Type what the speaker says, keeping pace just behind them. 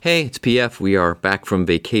Hey, it's PF. We are back from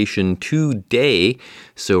vacation today,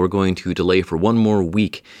 so we're going to delay for one more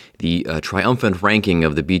week the triumphant ranking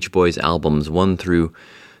of the Beach Boys albums 1 through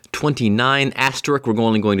 29. Asterisk, we're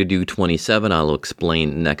only going to do 27. I'll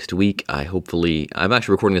explain next week. I'm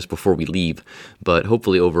actually recording this before we leave, but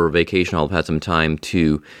hopefully over vacation I'll have had some time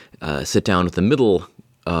to sit down with the middle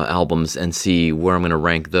albums and see where I'm going to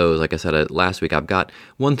rank those. Like I said last week, I've got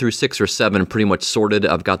 1 through 6 or 7 pretty much sorted.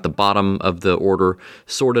 I've got the bottom of the order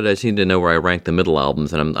sorted. I just need to know where I rank the middle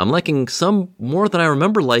albums, and I'm liking some more than I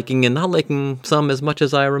remember liking and not liking some as much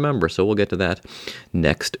as I remember, so we'll get to that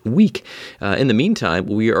next week. In the meantime,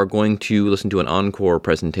 we are going to listen to an encore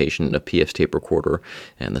presentation of PF's tape recorder,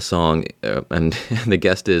 and the song and the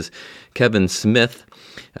guest is Kevin Smith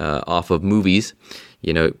off of Movies.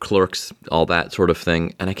 You know, Clerks, all that sort of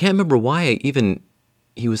thing. And I can't remember why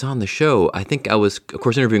he was on the show. I think I was, of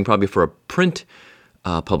course, interviewing probably for a print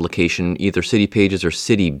publication, either City Pages or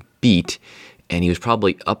City Beat, and he was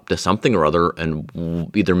probably up to something or other in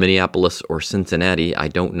either Minneapolis or Cincinnati. I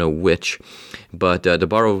don't know which. But to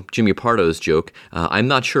borrow Jimmy Pardo's joke, I'm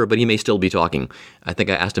not sure, but he may still be talking. I think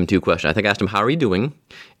I asked him 2 questions. I think I asked him, how are you doing?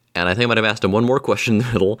 And I think I might have asked him one more question in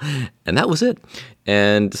the middle, and that was it.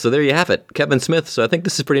 And so there you have it, Kevin Smith. So I think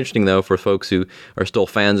this is pretty interesting, though, for folks who are still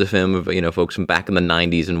fans of him, folks from back in the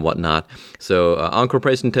 90s and whatnot. So encore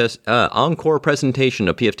presentation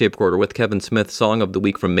of PF Tape Recorder with Kevin Smith, Song of the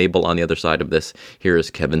Week from Mabel on the other side of this. Here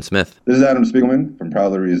is Kevin Smith. This is Adam Spiegelman from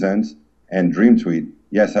Proudly Resents and Dream Tweet.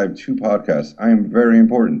 Yes, I have 2 podcasts. I am very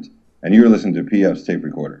important. And you're listening to PF's Tape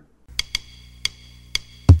Recorder.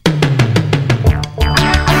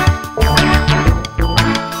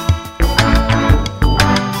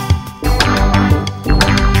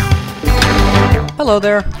 Hello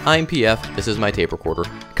there, I'm PF, this is my tape recorder.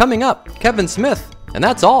 Coming up, Kevin Smith, and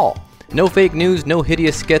that's all. No fake news, no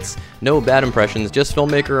hideous skits, no bad impressions, just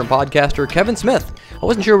filmmaker and podcaster Kevin Smith. I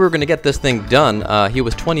wasn't sure we were going to get this thing done. He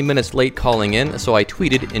was 20 minutes late calling in, so I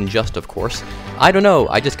tweeted, in jest of course. I don't know,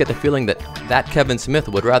 I just get the feeling that Kevin Smith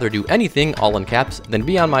would rather do anything, all in caps, than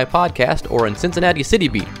be on my podcast or in Cincinnati City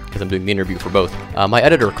Beat, because I'm doing the interview for both. My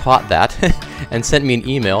editor caught that and sent me an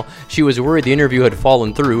email. She was worried the interview had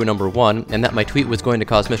fallen through, number one, and that my tweet was going to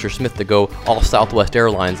cause Mr. Smith to go all Southwest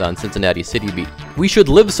Airlines on Cincinnati City Beat. We should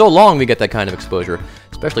live so long we get that kind of exposure,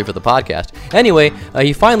 especially for the podcast. Anyway,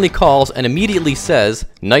 he finally calls and immediately says,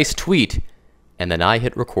 "Nice tweet," and then I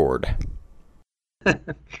hit record. I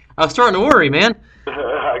was starting to worry, man.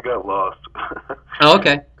 I got lost. Oh,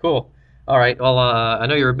 okay, cool. All right, well, I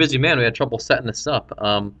know you're a busy man. We had trouble setting this up.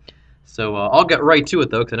 So I'll get right to it,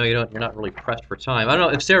 though, because I know you're not really pressed for time. I don't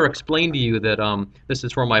know if Sarah explained to you that this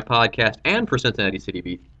is for my podcast and for Cincinnati City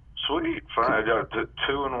Beat. Sweet, fine. I got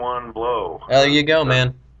 2 in 1 blow. There you go,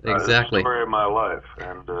 man. Exactly. It's the story of my life,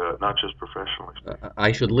 and not just professionally.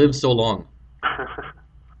 I should live so long.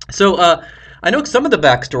 So I know some of the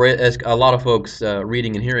backstory, as a lot of folks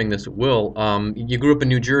reading and hearing this will. You grew up in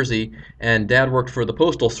New Jersey, and Dad worked for the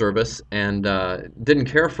Postal Service, and didn't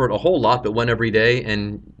care for it a whole lot, but went every day,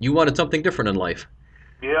 and you wanted something different in life.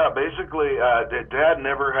 Yeah, basically, Dad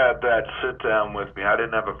never had that sit down with me. I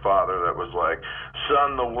didn't have a father that was like,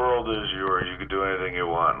 "Son, the world is yours. You can do anything you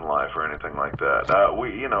want in life," or anything like that.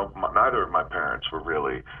 Neither of my parents were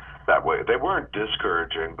really that way. They weren't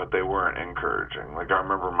discouraging, but they weren't encouraging. Like, I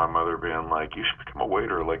remember my mother being like, "You should become a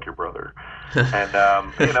waiter like your brother." And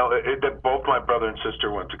both my brother and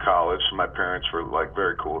sister went to college. So my parents were like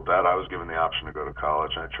very cool with that. I was given the option to go to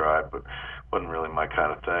college, and I tried, but wasn't really my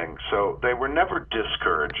kind of thing. So they were never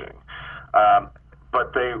discouraging.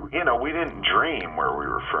 But we didn't dream where we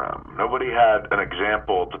were from. Nobody had an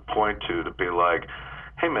example to point to be like,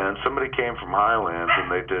 "Hey man, somebody came from Highlands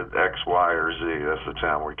and they did X, Y, or Z. That's the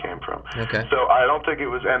town we came from." Okay. So I don't think it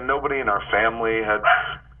was, and nobody in our family had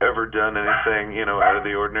ever done anything, out of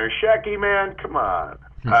the ordinary. Shecky, man, come on.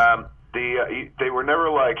 They were never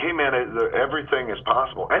like, "Hey man, everything is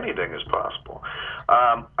possible. Anything is possible."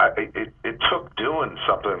 It took doing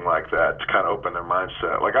something like that to kind of open their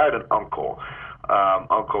mindset. Like, I had an uncle,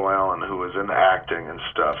 Uncle Alan, who was in acting and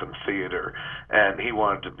stuff and theater, and he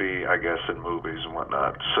wanted to be, I guess, in movies and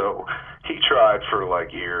whatnot. So he tried for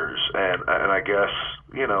like years, and I guess,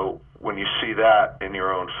 when you see that in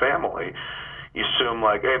your own family, you assume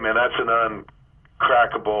like, "Hey man, that's an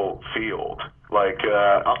uncrackable field." Like,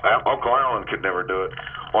 Uncle Alan could never do it.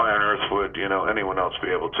 Why on earth would, anyone else be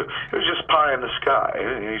able to? It was just pie in the sky.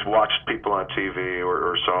 He's watched people on TV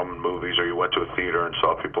or saw them in movies, or you went to a theater and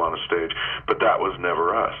saw people on a stage, but that was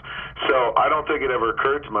never us. So I don't think it ever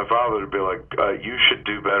occurred to my father to be like, you should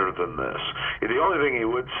do better than this. The only thing he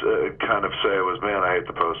would kind of say was, man, I hate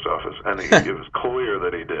the post office. And it was clear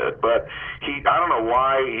that he did. But I don't know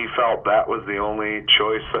why he felt that was the only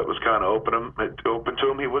choice that was kind of open to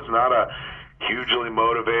him. He was not a hugely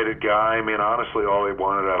motivated guy. I mean, honestly, all he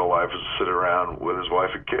wanted out of life was to sit around with his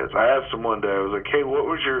wife and kids. I asked him one day, I was like, hey, what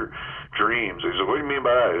was your dreams? He said, what do you mean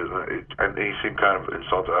by that? And he seemed kind of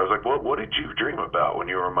insulted. I was like, what did you dream about when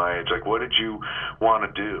you were my age? Like, what did you want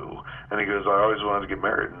to do? And he goes, I always wanted to get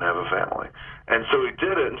married and have a family. And so he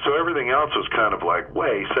did it, and so everything else was kind of like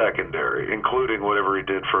way secondary, including whatever he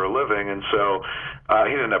did for a living. And so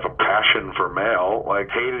he didn't have a passion for mail,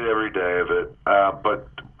 like hated every day of it, but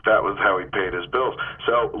that was how he paid his bills.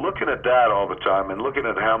 So looking at that all the time and looking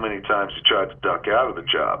at how many times he tried to duck out of the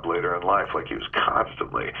job later in life, like he was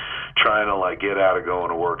constantly trying to like get out of going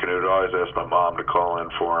to work, and he would always ask my mom to call in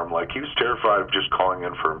for him. Like he was terrified of just calling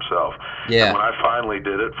in for himself. Yeah. And when I finally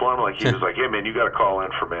did it for him, like he was like, hey man, you got to call in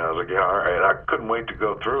for me. And I was like, yeah, all right. I couldn't wait to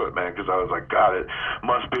go through it, man, because I was like, God, it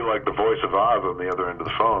must be like the voice of Oz on the other end of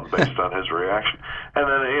the phone based on his reaction. And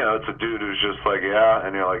then, it's a dude who's just like, yeah,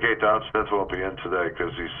 and you're like, hey, Don Smith won't be in today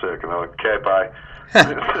because he's sick. And I'm like, okay, bye.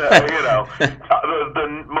 The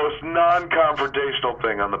most non-confrontational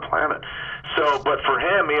thing on the planet. So, but for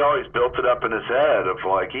him, he always built it up in his head of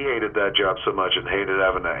like, he hated that job so much and hated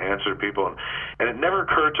having to answer people. And it never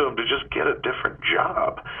occurred to him to just get a different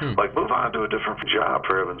job. Like, move on to a different job,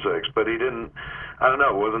 for heaven's sakes. But he didn't, I don't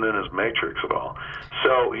know, it wasn't in his matrix at all.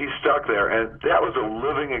 So he stuck there. And that was a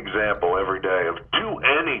living example every day of do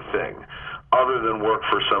anything other than work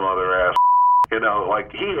for some other ass.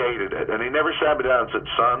 Like he hated it, and he never sat me down and said,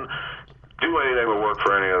 son, do anything but work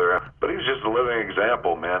for any other. But he was just a living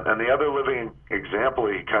example, man. And the other living example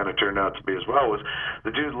he kind of turned out to be as well was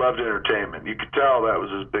the dude loved entertainment. You could tell that was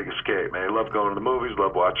his big escape, man. He loved going to the movies,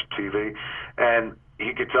 loved watching TV, and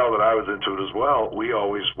he could tell that I was into it as well. We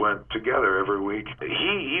always went together every week.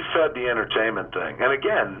 He fed the entertainment thing. And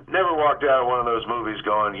again, never walked out of one of those movies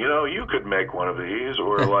going, you could make one of these,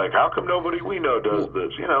 or like, how come nobody we know does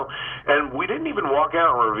this, And we didn't even walk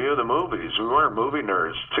out and review the movies. We weren't movie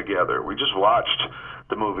nerds together. We just watched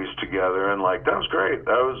the movies together, and like, that was great.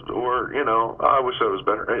 That was, or, I wish that was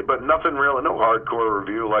better. But nothing really, no hardcore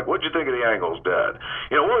review. Like, what'd you think of the angles, Dad?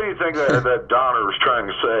 What do you think that Donner was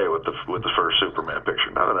trying to say with the first Superman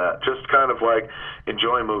picture? None of that. Just kind of like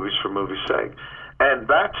enjoying movies for movies' sake. And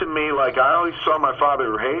that to me, like, I always saw my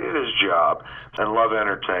father who hated his job and loved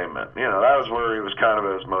entertainment. That was where he was kind of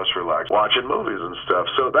at his most relaxed, watching movies and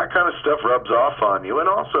stuff. So that kind of stuff rubs off on you.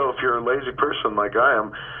 And also, if you're a lazy person like I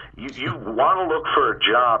am, you want to look for a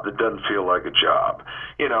job that doesn't feel like a job.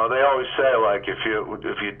 They always say, like, if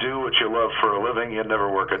you do what you love for a living, you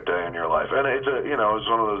never work a day in your life. And it's it's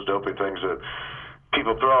one of those dopey things that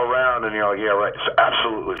people throw around, and you're like, yeah, right. It's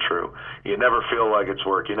absolutely true. You never feel like it's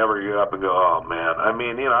work. You never get up and go, oh man. I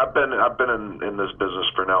mean, I've been in this business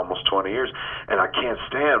for now almost 20 years, and I can't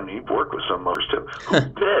stand. You've worked with some others too who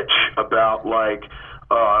bitch about like,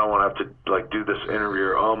 oh, I don't want to have to like do this interview.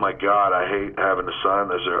 Or, oh my God, I hate having to sign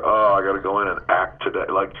this. Or oh, I got to go in and act today.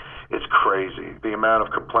 Like, it's crazy the amount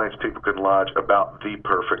of complaints people can lodge about the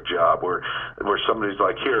perfect job where somebody's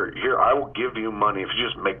like, here, I will give you money if you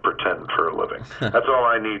just make pretend for a living. That's all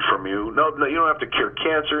I need from you. No, you don't have to cure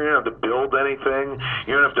cancer. You don't have to build anything.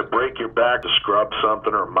 You don't have to break your back to scrub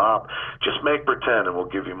something or mop. Just make pretend and we'll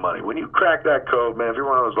give you money. When you crack that code, man, if you're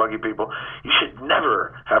one of those lucky people, you should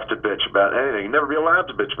never have to bitch about anything. You never be allowed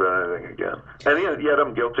to bitch about anything again. And yet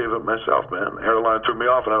I'm guilty of it myself, man. Hairline threw me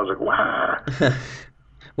off, and I was like, wow.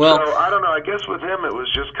 Well, so I don't know. I guess with him, it was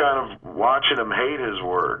just kind of watching him hate his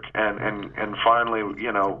work, and finally,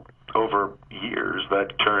 over years,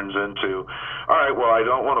 that turns into, all right, well, I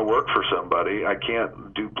don't want to work for somebody. I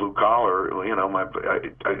can't do blue collar.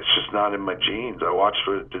 It's just not in my genes. I watched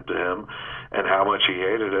what it did to him and how much he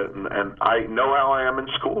hated it, and I know how I am in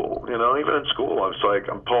school. Even in school, I was like,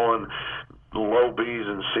 I'm pulling low B's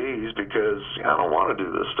and C's because I don't want to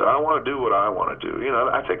do this stuff. I don't want to do what I want to do.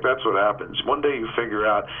 I think that's what happens. One day you figure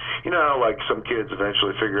out, like some kids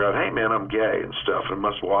eventually figure out, hey man, I'm gay and stuff, and it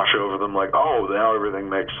must wash over them like, oh, now everything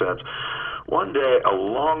makes sense. One day, a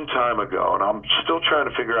long time ago, and I'm still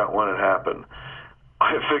trying to figure out when it happened,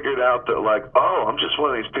 I figured out that, like, oh, I'm just one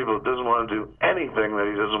of these people that doesn't want to do anything that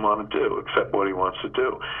he doesn't want to do except what he wants to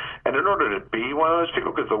do. And in order to be one of those people,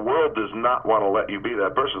 because the world does not want to let you be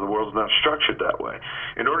that person, the world's not structured that way.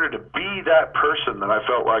 In order to be that person that I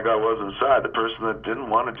felt like I was inside, the person that didn't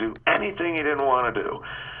want to do anything he didn't want to do,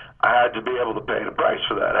 I had to be able to pay the price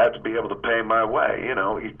for that. I had to be able to pay my way. You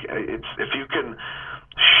know, it's if you can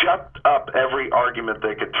shut up every argument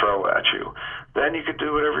they could throw at you, then you could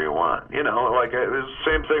do whatever you want. You know, like it was the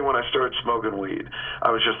same thing when I started smoking weed.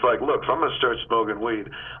 I was just like, look, if I'm going to start smoking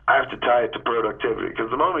weed, I have to tie it to productivity.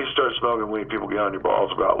 Because the moment you start smoking weed, people get on your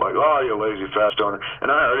balls about like, oh, you're a lazy fat stoner.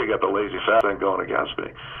 And I already got the lazy fat thing going against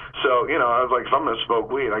me. So, you know, I was like, if I'm going to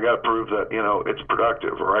smoke weed, I got to prove that, you know, it's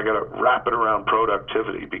productive, or I got to wrap it around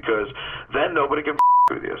productivity, because then nobody can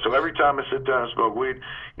with you. So every time I sit down and smoke weed,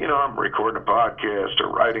 you know, I'm recording a podcast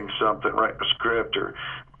or writing something, writing a script, or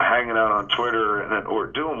hanging out on Twitter, or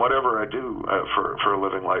doing whatever I do for a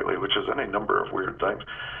living lately, which is any number of weird things.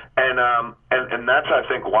 And that's, I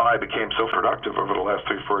think, why I became so productive over the last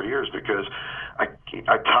 3-4 years, because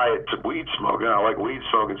I tie it to weed smoking. I like weed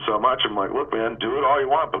smoking so much. I'm like, look, man, do it all you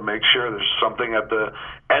want, but make sure there's something at the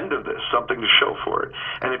end of this, something to show for it.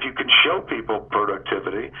 And if you can show people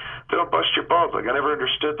productivity, they don't bust your balls. Like, I never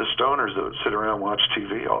understood the stoners that would sit around and watch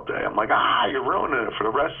TV all day. I'm like, you're ruining it for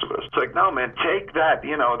the rest of us. It's like, no, man, take that,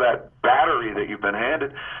 you know, that battery that you've been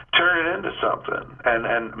handed, turn it into something.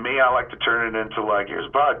 And me, I like to turn it into, like, here's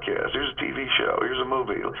a podcast, here's a TV show, here's a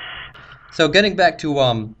movie. So getting back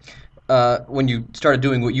to when you started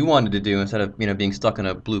doing what you wanted to do instead of, you know, being stuck in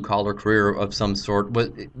a blue collar career of some sort,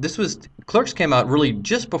 Clerks came out really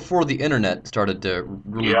just before the internet started to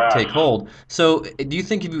really take hold. So do you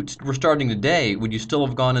think if you were starting today, would you still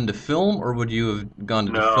have gone into film, or would you have gone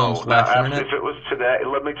into film/internet? If it was today,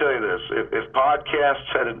 let me tell you this: if podcasts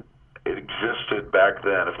had existed back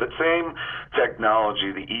then, if the same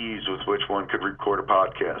technology, the ease with which one could record a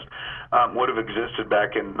podcast, would have existed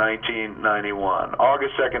back in 1991.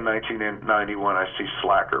 August 2nd, 1991, I see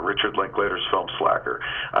Slacker, Richard Linklater's film Slacker.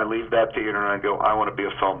 I leave that theater and I go, I want to be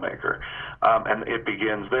a filmmaker. And it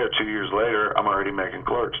begins there. 2 years later, I'm already making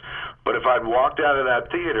Clerks. But if I'd walked out of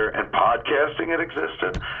that theater and podcasting had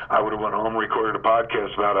existed, I would have went home, recorded a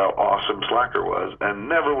podcast about how awesome Slacker was, and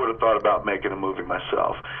never would have thought about making a movie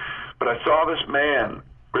myself. But I saw this man,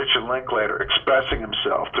 Richard Linklater, expressing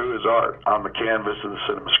himself through his art on the canvas of the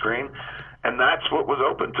cinema screen, and that's what was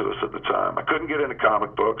open to us at the time. I couldn't get into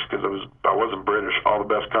comic books because I wasn't British. All the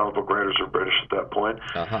best comic book writers were British at that point.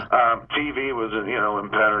 TV was, you know,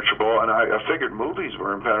 impenetrable, and I figured movies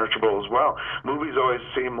were impenetrable as well. Movies always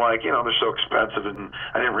seem like, you know, they're so expensive, and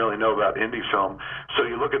I didn't really know about indie film. So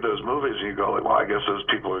you look at those movies and you go, like, well, I guess those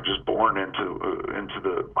people are just born into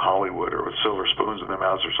the Hollywood, or with silver spoons in their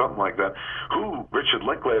mouths or something like that. Richard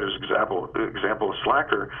Linklater's example of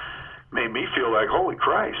Slacker made me feel like, holy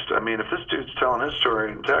Christ. I mean, if this dude's telling his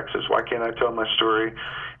story in Texas, why can't I tell my story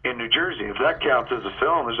in New Jersey? If that counts as a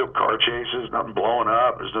film, there's no car chases, nothing blowing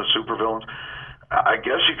up, there's no supervillains. I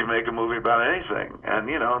guess you can make a movie about anything. And,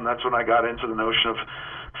 you know, and that's when I got into the notion of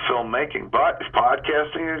filmmaking. But if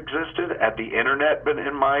podcasting existed, had the internet been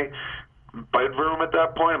in my bedroom at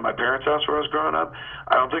that point, in my parents' house where I was growing up,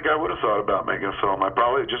 I don't think I would have thought about making a film. I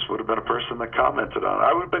probably just would have been a person that commented on it.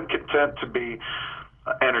 I would have been content to be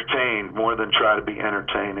entertained more than try to be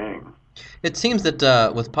entertaining. It seems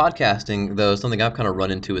that with podcasting, though, something I've kind of run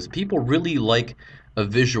into is people really like a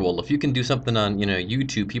visual. If you can do something on, you know,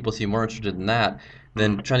 YouTube, people seem more interested in that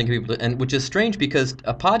than trying to get people to, and which is strange because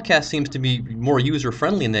a podcast seems to be more user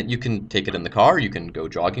friendly in that you can take it in the car, you can go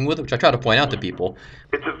jogging with it, which I try to point out to people.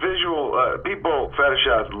 It's a visual. People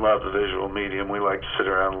fetishize and love the visual medium. We like to sit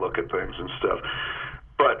around and look at things and stuff.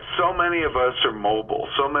 But so many of us are mobile.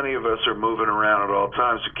 So many of us are moving around at all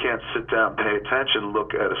times. You can't sit down, pay attention,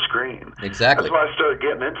 look at a screen. Exactly. That's why I started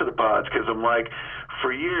getting into the pods, because I'm like,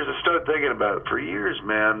 for years, I started thinking about it. For years,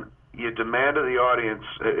 man, you demand of the audience,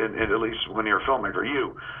 and at least when you're a filmmaker,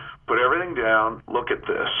 you put everything down, look at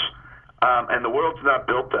this. And the world's not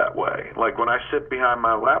built that way. Like when I sit behind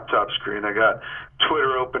my laptop screen, I got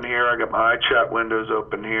Twitter open here, I got my iChat windows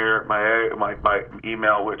open here, my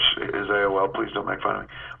email, which is AOL, please don't make fun of me,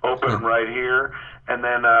 open right here. And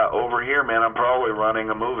then over here, man, I'm probably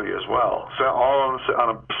running a movie as well. So all on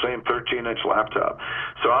a same 13-inch laptop.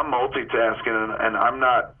 So I'm multitasking, and I'm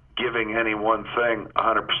not giving any one thing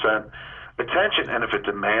 100% attention. And if it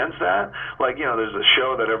demands that, like, you know, there's a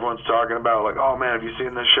show that everyone's talking about, like, oh man, have you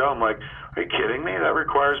seen this show? I'm like, are you kidding me? That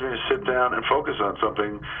requires me to sit down and focus on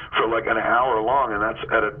something for like an hour long, and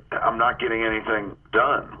I'm not getting anything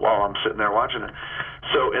done while I'm sitting there watching it.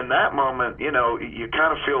 So in that moment, you know, you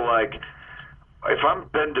kind of feel like if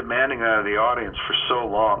I've been demanding that of the audience for so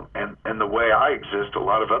long, and the way I exist, a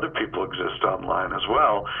lot of other people exist online as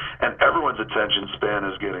well, and everyone's attention span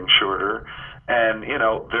is getting shorter, and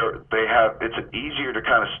it's easier to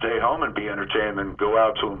kind of stay home and be entertained than go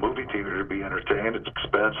out to a movie theater to be entertained. It's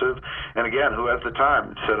expensive, and again, who has the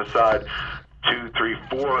time to set aside 2, 3,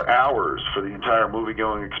 4 hours for the entire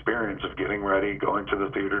movie-going experience of getting ready, going to the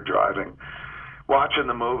theater, driving, watching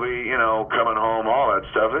the movie, coming home, all that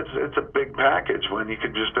stuff. It's a big package when you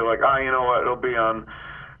could just be like, you know what, it'll be on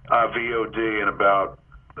VOD in about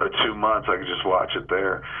 2 months. I could just watch it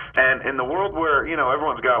there. And in the world where,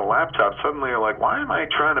 everyone's got a laptop, suddenly you're like, why am I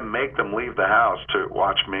trying to make them leave the house to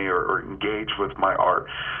watch me or engage with my art?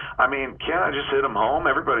 I mean, can't I just hit them home?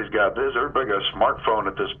 Everybody's got this. Everybody got a smartphone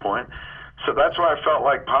at this point. So that's why I felt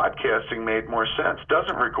like podcasting made more sense.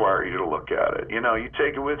 Doesn't require you to look at it. You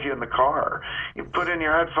take it with you in the car. You put in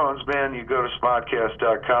your headphones, man, you go to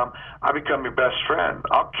smodcast.com. I become your best friend.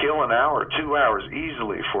 I'll kill an hour, 2 hours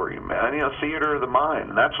easily for you, man. Theater of the mind.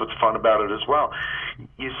 And that's what's fun about it as well.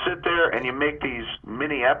 You sit there and you make these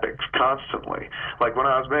mini epics constantly. Like when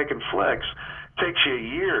I was making flicks, it takes you a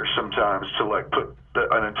year sometimes to put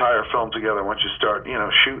an entire film together once you start,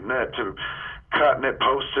 shooting it, to cutting it,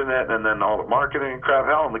 posting it, and then all the marketing and crap.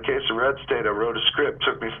 Hell, in the case of Red State, I wrote a script. It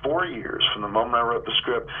took me 4 years from the moment I wrote the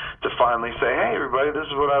script to finally say, hey, everybody, this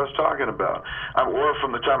is what I was talking about. Or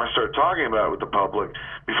from the time I started talking about it with the public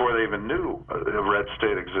before they even knew Red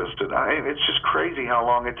State existed. It's just crazy how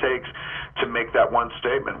long it takes to make that one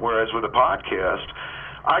statement, whereas with a podcast,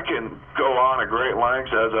 I can go on at great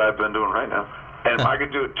lengths, as I've been doing right now, and I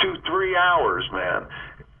could do it 2-3 hours, man.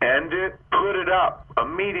 End it, put it up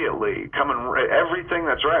immediately. Everything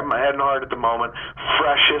that's right in my head and heart at the moment,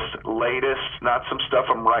 freshest, latest, not some stuff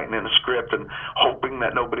I'm writing in a script and hoping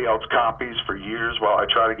that nobody else copies for years while I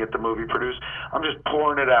try to get the movie produced. I'm just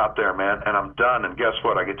pouring it out there, man, and I'm done. And guess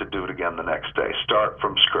what? I get to do it again the next day. Start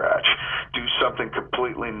from scratch. Do something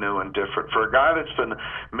completely new and different. For a guy that's been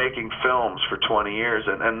making films for 20 years,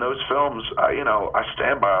 and those films, I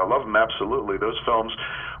stand by. I love them absolutely. Those films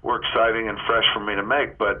were exciting and fresh for me to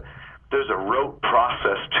make, but there's a rote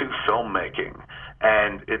process to filmmaking,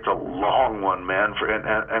 and it's a long one, man.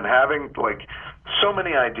 And having so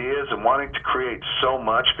many ideas and wanting to create so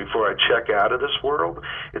much before I check out of this world,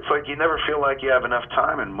 it's like you never feel like you have enough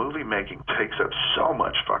time, and movie making takes up so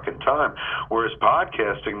much fucking time. Whereas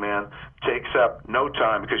podcasting, man, takes up no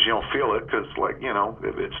time because you don't feel it, because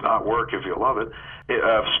it's not work if you love it.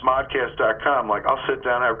 Smodcast.com, I'll sit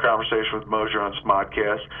down and have a conversation with Mosier on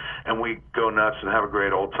Smodcast, and we go nuts and have a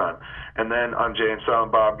great old time. And then on Jay and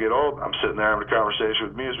Silent Bob Get Old, I'm sitting there having a conversation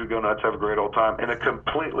with Muse. We go nuts, have a great old time in a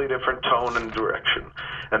completely different tone and direction.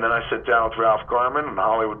 And then I sit down with Ralph Garman and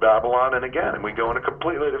Hollywood Babylon, and we go in a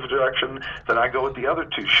completely different direction than I go with the other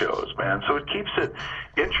 2 shows, man. So it keeps it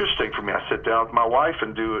interesting for me. I sit down with my wife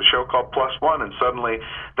and do a show called Plus One, and suddenly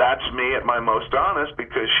that's me at my most honest,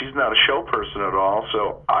 because she's not a show person at all,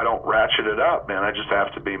 so I don't ratchet it up, man. I just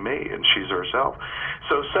have to be me, and she's herself.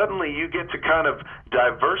 So suddenly you get to kind of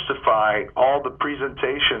diversify all the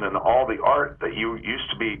presentation and all the art that you used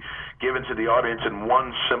to be given to the audience in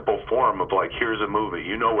one simple form of here's a movie,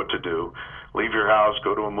 you know what to do. Leave your house,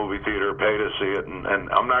 go to a movie theater, pay to see it, and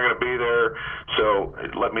I'm not going to be there, so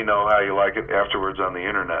let me know how you like it afterwards on the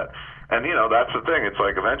internet. And, that's the thing. It's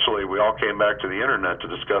eventually we all came back to the internet to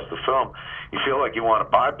discuss the film. You feel like you want to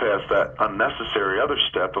bypass that unnecessary other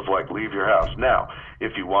step of, leave your house. Now,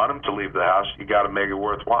 if you want them to leave the house, you got to make it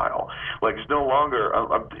worthwhile. It's no longer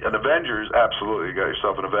an Avengers, absolutely. You got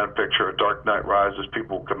yourself an event picture, a Dark Knight Rises,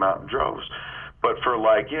 people come out in droves. But for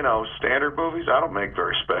standard movies, I don't make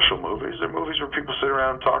very special movies. They're movies where people sit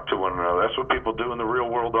around and talk to one another. That's what people do in the real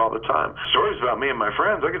world all the time. Stories about me and my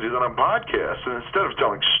friends, I could do that on podcasts. And instead of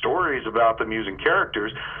telling stories about them using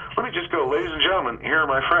characters, let me just go, ladies and gentlemen, here are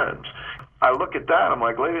my friends. I look at that, I'm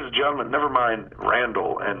like, ladies and gentlemen, never mind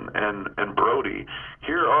Randall and Brody.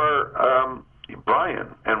 Here are Brian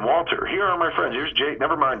and Walter. Here are my friends. Here's Jay.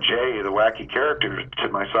 Never mind Jay, the wacky character to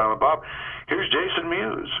my Silent Bob. Here's Jason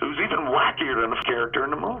Mewes, who's even wackier than the character in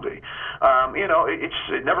the movie.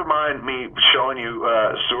 Never mind me showing you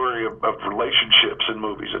a story of relationships in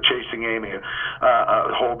movies, a Chasing Amy,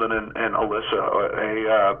 Holden and Alyssa,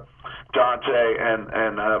 a Dante and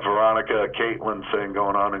Veronica, Caitlin thing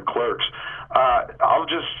going on in Clerks. I'll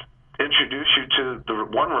just introduce you to the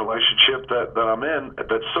one relationship that I'm in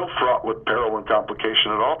that's so fraught with peril and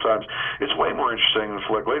complication at all times. It's way more interesting than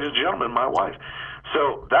flick. Ladies and gentlemen, my wife.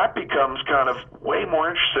 So that becomes kind of way more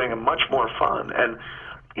interesting and much more fun. And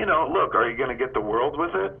look, are you going to get the world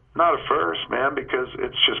with it? Not at first, man, because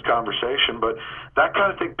it's just conversation. But that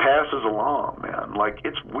kind of thing passes along, man. Like,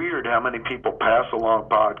 it's weird how many people pass along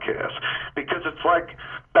podcasts, because it's like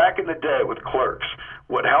back in the day with Clerks.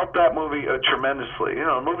 What helped that movie tremendously,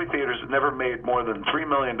 movie theaters never made more than $3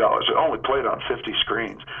 million. It only played on 50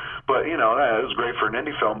 screens. But, it was great for an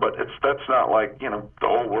indie film, but that's not like, the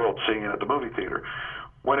whole world seeing it at the movie theater.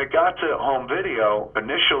 When it got to home video,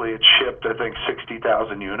 initially it shipped, I think,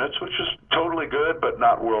 60,000 units, which is totally good, but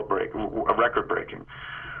not record-breaking.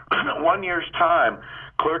 1 year's time,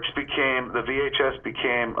 the VHS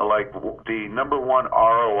became like the number one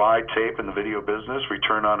ROI tape in the video business,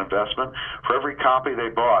 return on investment. For every copy they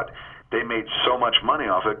bought, they made so much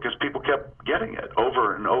money off it because people kept getting it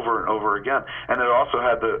over and over and over again. And it also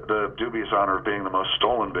had the dubious honor of being the most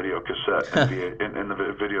stolen video cassette in the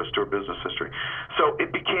video store business history. So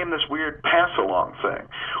it became this weird pass-along thing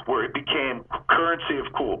where it became currency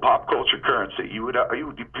of cool, pop culture currency. You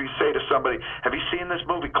say to somebody, have you seen this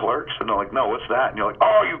movie Clerks? And they're like, no, what's that? And you're like,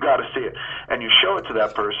 oh, you got to see it. And you show it to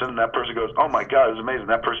that person, and that person goes, oh, my God, it's amazing.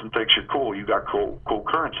 That person thinks you're cool. You got cool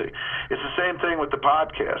currency. It's the same thing with the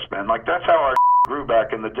podcast, man. Like, that's how our grew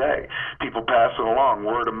back in the day. People passing along,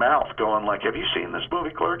 word of mouth, going like, have you seen this movie,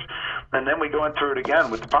 Clerks? And then we go through it again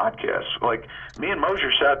with the podcast. Like, me and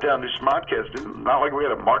Mosier sat down to do some podcasts. Not like we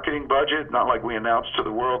had a marketing budget, not like we announced to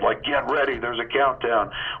the world, like, get ready, there's a countdown,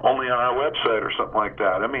 only on our website or something like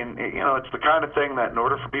that. I mean, it's the kind of thing that in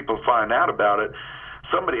order for people to find out about it,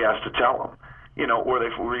 somebody has to tell them. Or they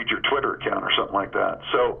read your Twitter account or something like that.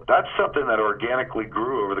 So that's something that organically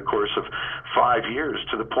grew over the course of 5 years,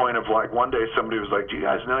 to the point of, like, one day somebody was like, do you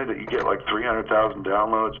guys know that you get like 300,000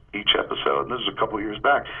 downloads each episode? And this is a couple of years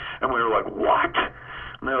back. And we were like, what?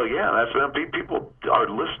 And they're like, yeah, people are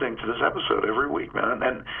listening to this episode every week, man.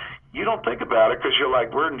 And you don't think about it because you're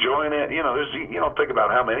like, we're enjoying it. You don't think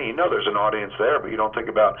about how many. There's an audience there, but you don't think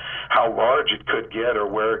about how large it could get or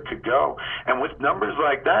where it could go. And with numbers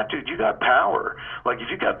like that, dude, you got power. Like, if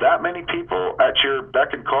you got that many people at your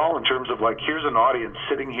beck and call in terms of, like, here's an audience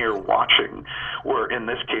sitting here watching, or in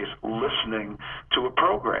this case, listening to a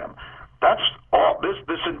program. That's all. This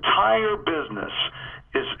entire business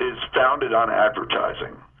is founded on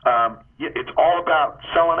advertising. It's all about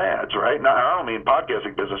selling ads, right? Now, I don't mean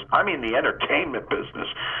podcasting business. I mean the entertainment business,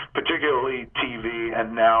 particularly TV,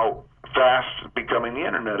 and now fast becoming the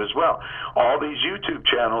internet as well. All these YouTube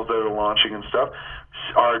channels that are launching and stuff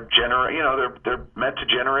are they're meant to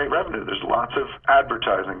generate revenue. There's lots of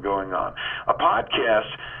advertising going on. A podcast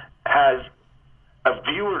has a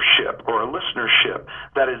viewership or a listenership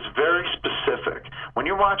that is very specific. When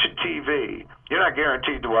you're watching TV, you're not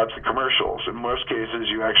guaranteed to watch the commercials. In most cases,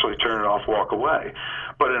 you actually turn it off, walk away.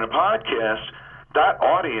 But in a podcast, that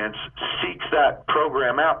audience seeks that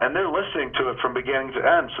program out, and they're listening to it from beginning to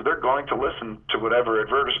end, so they're going to listen to whatever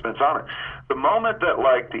advertisement's on it. The moment that,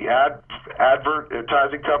 like, the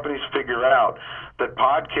advertising companies figure out that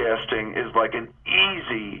podcasting is like an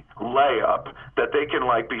easy layup, that they can,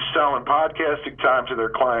 like, be selling podcasting time to their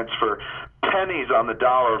clients for pennies on the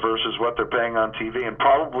dollar versus what they're paying on TV, and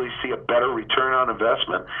probably see a better return on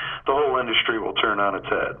investment, the whole industry will turn on its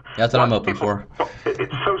head. That's what I'm hoping for.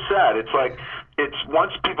 It's so sad. It's like,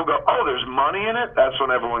 once people go, oh, there's money in it, that's when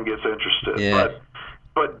everyone gets interested. Yeah.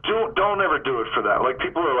 But don't ever do it for that. Like,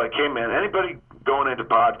 people are like, hey, man, anybody going into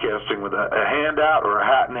podcasting with a handout or a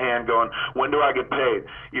hat in hand going, when do I get paid?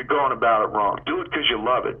 You're going about it wrong. Do it because you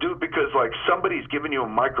love it. Do it because, like, somebody's giving you a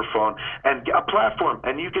microphone and a platform,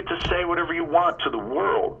 and you get to say whatever you want to the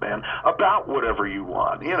world, man, about whatever you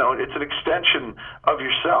want. It's an extension of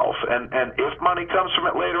yourself. And if money comes from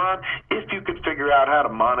it later on, if you could figure out how to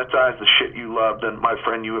monetize the shit you love, then, my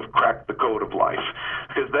friend, you have cracked the code of life.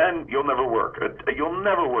 Because then you'll never work. You'll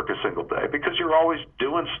never work a single day because you're always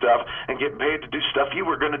doing stuff and getting paid to do stuff you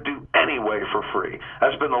were going to do anyway for free.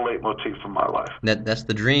 That's been the leitmotif of my life. That's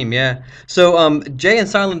the dream, yeah. So Jay and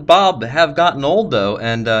Silent Bob have gotten old, though,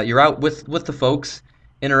 and you're out with the folks,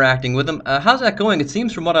 interacting with them. How's that going? It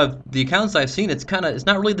seems from the accounts I've seen, it's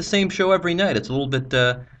not really the same show every night. It's a little bit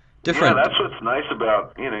different. Yeah, that's what's nice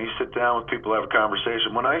about, you sit down with people, have a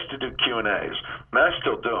conversation. When I used to do Q&As, I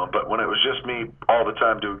still do them, but when it was just me all the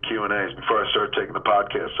time doing Q&As before I started taking the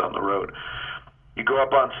podcast on the road, you go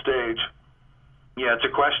up on stage, you answer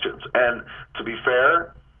questions. And to be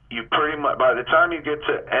fair, you pretty much, by the time you get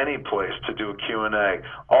to any place to do a Q&A,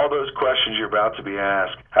 all those questions you're about to be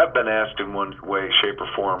asked have been asked in one way, shape, or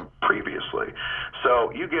form previously.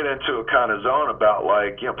 So you get into a kind of zone about,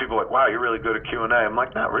 like, people are like, wow, you're really good at Q&A. I'm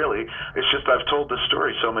like, not really. It's just I've told this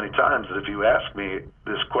story so many times that if you ask me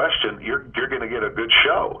this question, you're going to get a good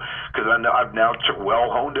show, because I've now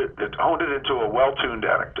honed it into a well-tuned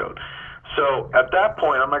anecdote. So at that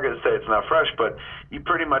point, I'm not going to say it's not fresh, but you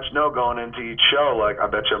pretty much know going into each show, like, I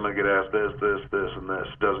bet you I'm going to get asked this, and this.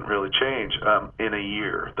 It doesn't really change in a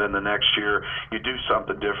year. Then the next year, you do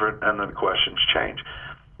something different, and then the questions change.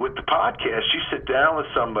 With the podcast, you sit down with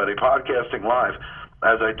somebody, podcasting live,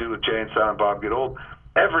 as I do with Jay and Silent Bob Get Old.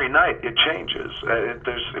 Every night it changes.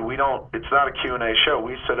 It's not a Q&A show.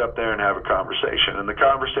 We sit up there and have a conversation, and the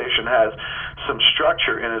conversation has some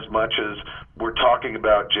structure in as much as we're talking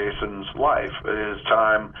about Jason's life, his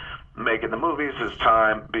time making the movies, his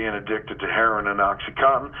time being addicted to heroin and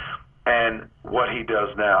OxyContin, and what he does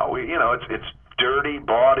now. It's dirty,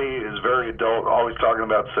 bawdy, is very adult, always talking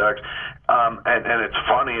about sex, and it's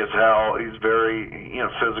funny as hell. He's very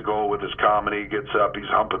physical with his comedy. He gets up, he's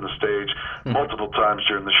humping the stage multiple times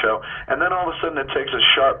during the show, and then all of a sudden it takes a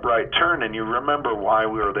sharp right turn, and you remember why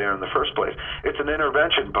we were there in the first place. It's an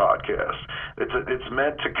intervention podcast. It's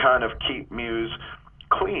meant to kind of keep Muse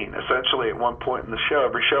clean. Essentially, at one point in the show,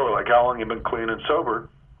 every show, we're like, how long have you been clean and sober?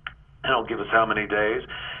 And he'll give us how many days,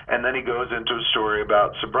 and then he goes into a story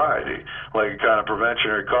about sobriety, like a kind of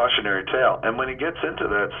preventionary, cautionary tale. And when he gets into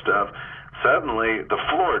that stuff, suddenly the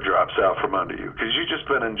floor drops out from under you, because you've just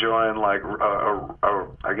been enjoying, like,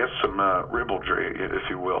 I guess some ribaldry, if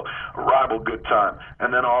you will, a ribald good time.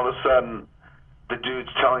 And then all of a sudden, the dude's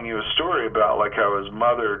telling you a story about, like, how his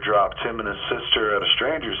mother dropped him and his sister at a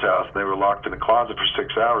stranger's house, and they were locked in a closet for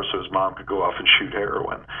 6 hours so his mom could go off and shoot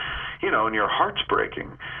heroin. And your heart's breaking.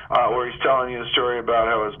 Or he's telling you a story about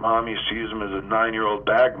how his mom used to use him as a 9-year-old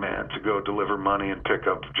bagman to go deliver money and pick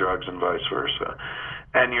up drugs and vice versa.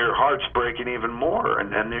 And your heart's breaking even more,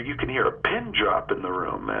 and there you can hear a pin drop in the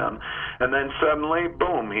room, man. And then suddenly,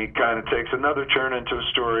 boom, he kind of takes another turn into a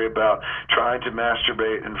story about trying to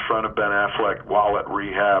masturbate in front of Ben Affleck while at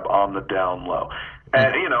rehab on the down low.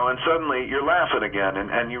 And, and suddenly you're laughing again,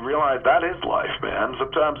 and you realize that is life, man.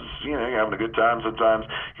 Sometimes, you're having a good time, sometimes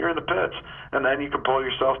you're in the pits, and then you can pull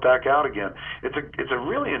yourself back out again. It's a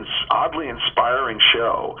really oddly inspiring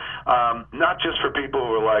show, not just for people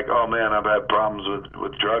who are like, oh, man, I've had problems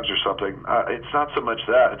with drugs or something. It's not so much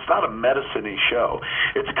that. It's not a medicine-y show.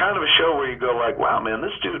 It's kind of a show where you go like, wow, man,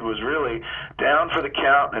 this dude was really down for the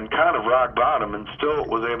count and kind of rock bottom and still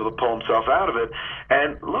was able to pull himself out of it.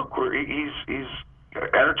 And look, he's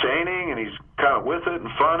entertaining, and he's kind of with it and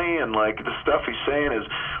funny, and, like, the stuff he's saying is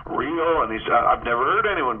real, and I've never heard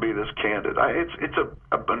anyone be this candid. It's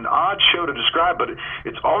an odd show to describe, but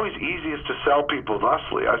it's always easiest to sell people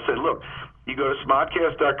thusly. I say, look, you go to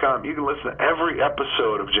smodcast.com, you can listen to every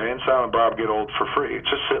episode of Jay and Silent Bob Get Old for free. It's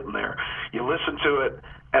just sitting there. You listen to it,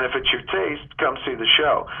 and if it's your taste, come see the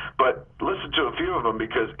show. But listen to a few of them,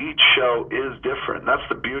 because each show is different. That's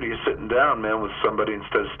the beauty of sitting down, man, with somebody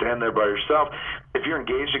instead of stand there by yourself. If you're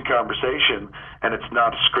engaged in conversation and it's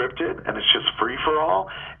not scripted and it's just free for all,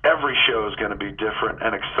 every show is going to be different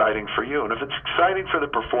and exciting for you. And if it's exciting for the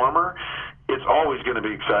performer, it's always going to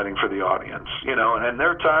be exciting for the audience, and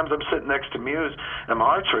there are times I'm sitting next to Muse and my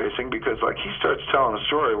heart's racing, because, like, he starts telling a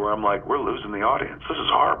story where I'm like, we're losing the audience. This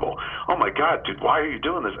is horrible. Oh my God, dude, why are you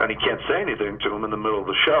doing this? And he can't say anything to him in the middle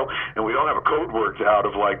of the show, and we don't have a code worked out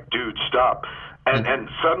of, like, dude, stop. And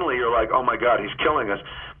suddenly you're like, oh my God, he's killing us.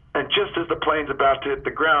 And just as the plane's about to hit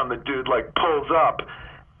the ground, the dude, like, pulls up,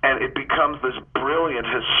 and it becomes this brilliant,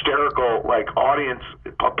 hysterical, like, audience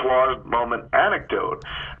applause moment anecdote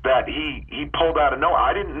that he pulled out of nowhere.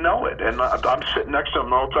 I didn't know it, and I'm sitting next to him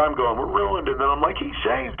the whole time going, we're ruined, and then I'm like, he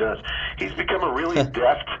saved us. He's become a really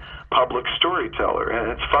deft public storyteller, and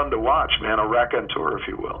it's fun to watch, man, a raconteur, if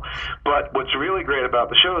you will. But what's really great about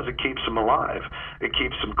the show is it keeps him alive. It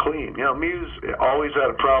keeps him clean. Muse always had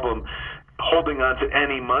a problem holding on to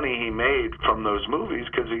any money he made from those movies,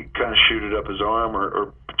 because he kind of shooted up his arm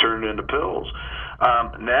or turned it into pills.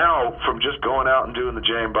 Now, from just going out and doing the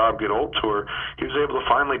Jay and Bob Get Old tour, he was able to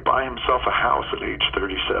finally buy himself a house at age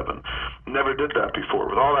 37. Never did that before.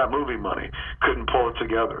 With all that movie money, couldn't pull it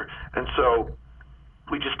together. And so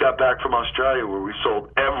we just got back from Australia, where we sold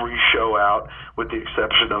every show out with the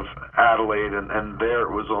exception of Adelaide, and there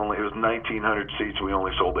it was 1,900 seats. We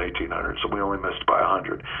only sold 1,800, so we only missed by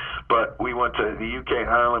 100. But we went to the UK and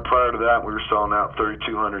Ireland prior to that. We were selling out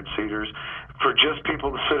 3,200 seaters for just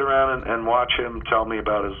people to sit around and watch him tell me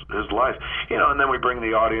about his life. And then we bring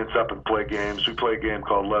the audience up and play games. We play a game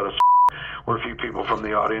called Let Us, where a few people from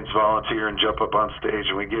the audience volunteer and jump up on stage,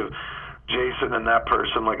 and we give Jason and that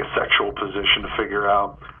person like a sexual position to figure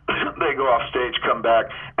out. They go off stage, come back,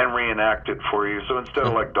 and reenact it for you. So instead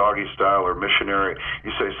of like Doggy Style or Missionary,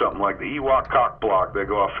 you say something like the Ewok cock block. They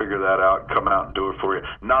go off, figure that out, come out and do it for you.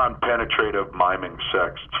 Non-penetrative miming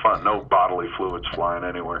sex. It's fun. No bodily fluids flying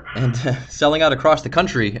anywhere. And selling out across the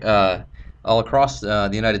country, all across the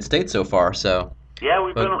United States so far. So yeah,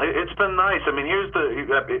 it's been nice. I mean,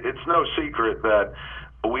 it's no secret that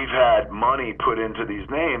we've had money put into these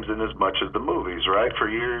names in as much as the movies, right? For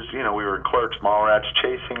years, we were in Clerks, Mallrats,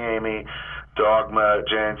 Chasing Amy, Dogma,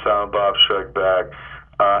 Jay and Silent Bob Strike Back,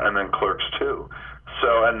 and then Clerks 2.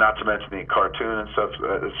 So, and not to mention the cartoon and stuff.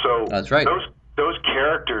 So that's right. Those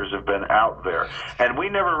characters have been out there, and we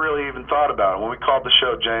never really even thought about it. When we called the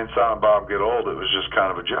show Jay and Silent Bob Get Old, it was just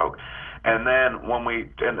kind of a joke. And then when we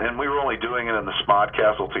were only doing it in the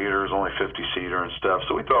Smodcastle Theater, it was only 50-seater and stuff,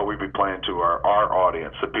 so we thought we'd be playing to our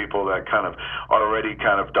audience, the people that kind of already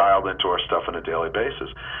kind of dialed into our stuff on a daily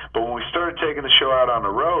basis. But when we started taking the show out on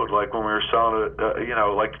the road, like when we were selling it,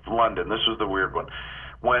 like London, this was the weird one.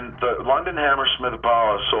 When the London Hammersmith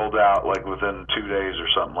Apollo sold out like within 2 days or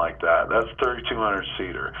something like that, that's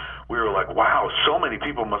 3,200-seater. We were like, wow, so many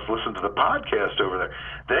people must listen to the podcast over there.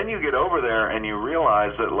 Then you get over there and you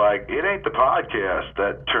realize that like it ain't the podcast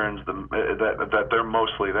that turns them that they're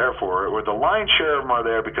mostly there for, or the lion's share of them are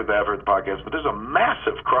there because they have heard the podcast. But there's a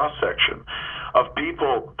massive cross section of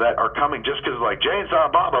people that are coming just because like Jay and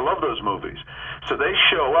Silent Bob, I love those movies, so they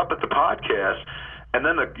show up at the podcast. And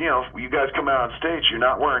then, you guys come out on stage, you're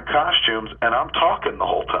not wearing costumes, and I'm talking the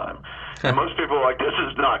whole time. And most people are like, this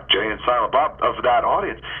is not Jay and Silent Bob of that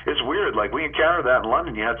audience. It's weird. Like, we encountered that in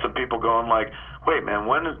London. You had some people going like, wait, man,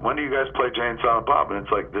 when do you guys play Jay and Silent Bob? And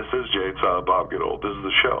it's like, this is Jay and Silent Bob Get Old. This is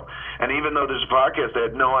the show. And even though there's a podcast, they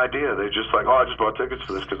had no idea. They're just like, oh, I just bought tickets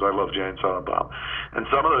for this because I love Jay and Silent Bob. And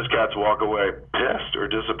some of those cats walk away pissed or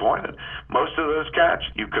disappointed. Most of those cats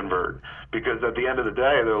you convert because at the end of the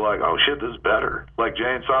day, they're like, oh, shit, this is better. Like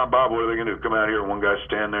Jay and Silent Bob, what are they going to do? Come out here and one guy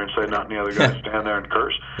stand there and say nothing, the other guy stand there and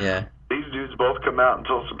curse? Yeah. These dudes both come out and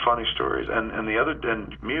tell some funny stories. And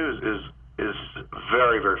Muse is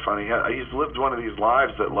very, very funny. He's lived one of these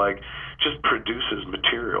lives that like just produces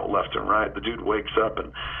material left and right. The dude wakes up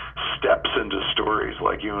and steps into stories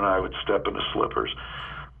like you and I would step into slippers.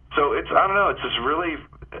 So it's this really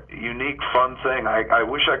unique, fun thing. I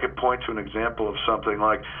wish I could point to an example of something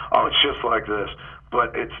like, oh, it's just like this.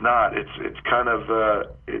 But it's not. It's kind of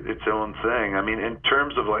its own thing. I mean, in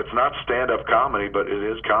terms of like, it's not stand-up comedy, but it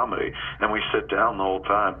is comedy, and we sit down the whole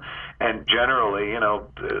time. And generally,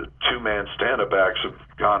 two-man stand-up acts have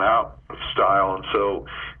gone out of style, and so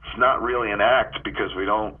it's not really an act because we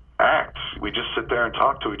don't act. We just sit there and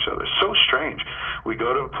talk to each other. So strange. We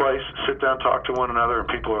go to a place, sit down, talk to one another, and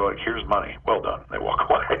people are like, "Here's money. Well done." They walk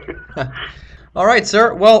away. All right,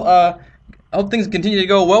 sir. Well, I hope things continue to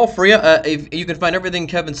go well for you. If you can find everything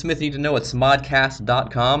Kevin Smith need to know at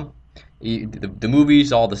smodcast.com. The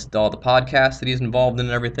movies, all the podcasts that he's involved in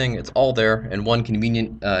and everything, it's all there in one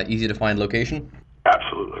convenient, easy to find location.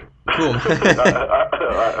 Absolutely. Cool.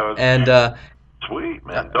 And sweet,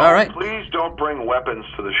 man. All right. Please don't bring weapons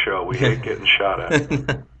to the show. We hate getting shot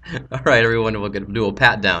at. All right, everyone, we'll do a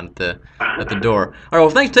pat down at the door. All right, well,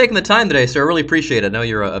 thanks for taking the time today, sir. I really appreciate it. I know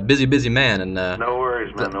you're a busy man, and no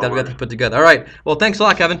worries, man. That'll get put together. All right, well, thanks a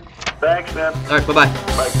lot, Kevin. Thanks, man. All right, bye-bye.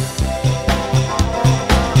 Bye.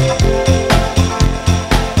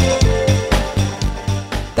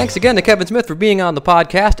 Thanks again to Kevin Smith for being on the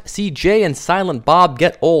podcast. See Jay and Silent Bob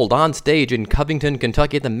Get Old on stage in Covington,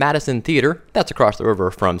 Kentucky at the Madison Theater. That's across the river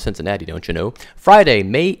from Cincinnati, don't you know? Friday,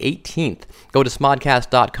 May 18th. Go to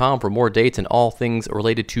smodcast.com for more dates and all things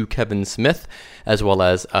related to Kevin Smith, as well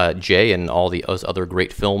as Jay and all those other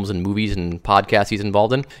great films and movies and podcasts he's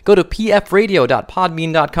involved in. Go to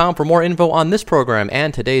pfradio.podbean.com for more info on this program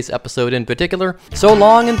and today's episode in particular. So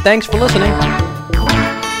long, and thanks for listening.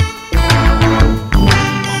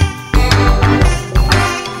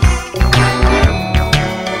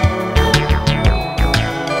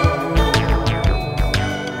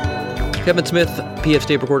 Kevin Smith, PF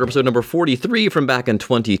Tape Recorder, episode number 43 from back in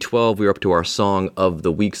 2012. We're up to our Song of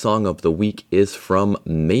the Week. Song of the Week is from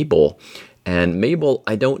Mabel. And Mabel,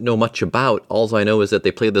 I don't know much about. All I know is that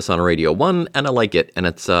they played this on Radio 1, and I like it. And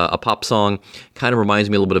it's a pop song. Kind of reminds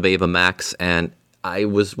me a little bit of Ava Max. And I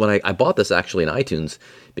bought this actually in iTunes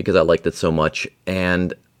because I liked it so much.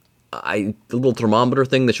 And the little thermometer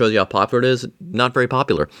thing that shows you how popular it is, not very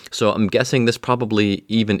popular. So I'm guessing this probably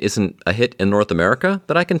even isn't a hit in North America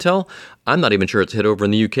that I can tell. I'm not even sure it's a hit over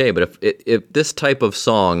in the UK, but if this type of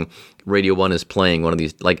song Radio 1 is playing one of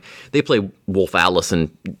these, like, they play Wolf Alice in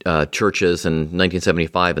churches in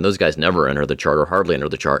 1975, and those guys never enter the chart or hardly enter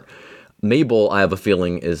the chart. Mabel, I have a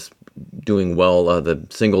feeling, is doing well. The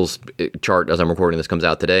singles chart, as I'm recording this, comes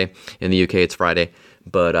out today. In the UK, it's Friday.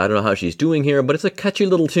 But I don't know how she's doing here, but it's a catchy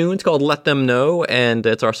little tune. It's called Let Them Know, and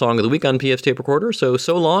it's our song of the week on PF's Tape Recorder. So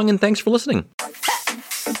long, and thanks for listening.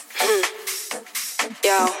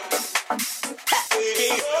 Yo.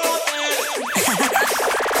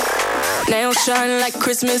 Nails shine like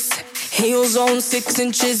Christmas, heels on 6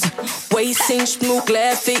 inches, waist cinched, move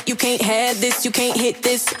glad fit. You can't have this, you can't hit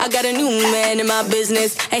this. I got a new man in my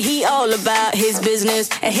business, and he all about his business,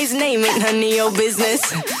 and his name ain't none of your business.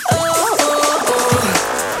 Oh, oh,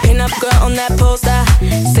 oh. Pin up girl on that poster,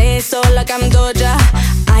 say it so like I'm Doja.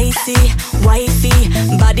 Icy, wifey,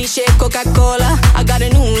 body shape Coca-Cola. I got a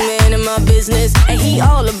new man in my business, and he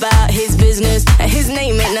all about his business, and his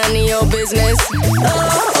name ain't none of your business. Oh,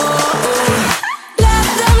 oh, oh. Let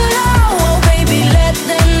them know, oh baby, let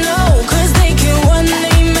them know, 'cause they can run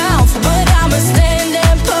their mouth, but I'ma stand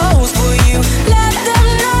and pose for you. Let them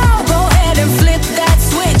know, go ahead and flip that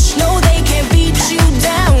switch. No, they can't beat you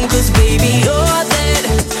down, 'cause baby, you're that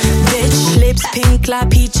bitch. Lips pink like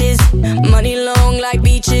peaches, money long like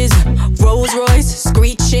beaches, Rolls Royce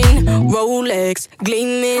screeching, Rolex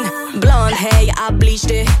gleaming, blonde hair, I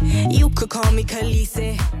bleached it. You could call me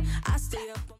Khaleesi.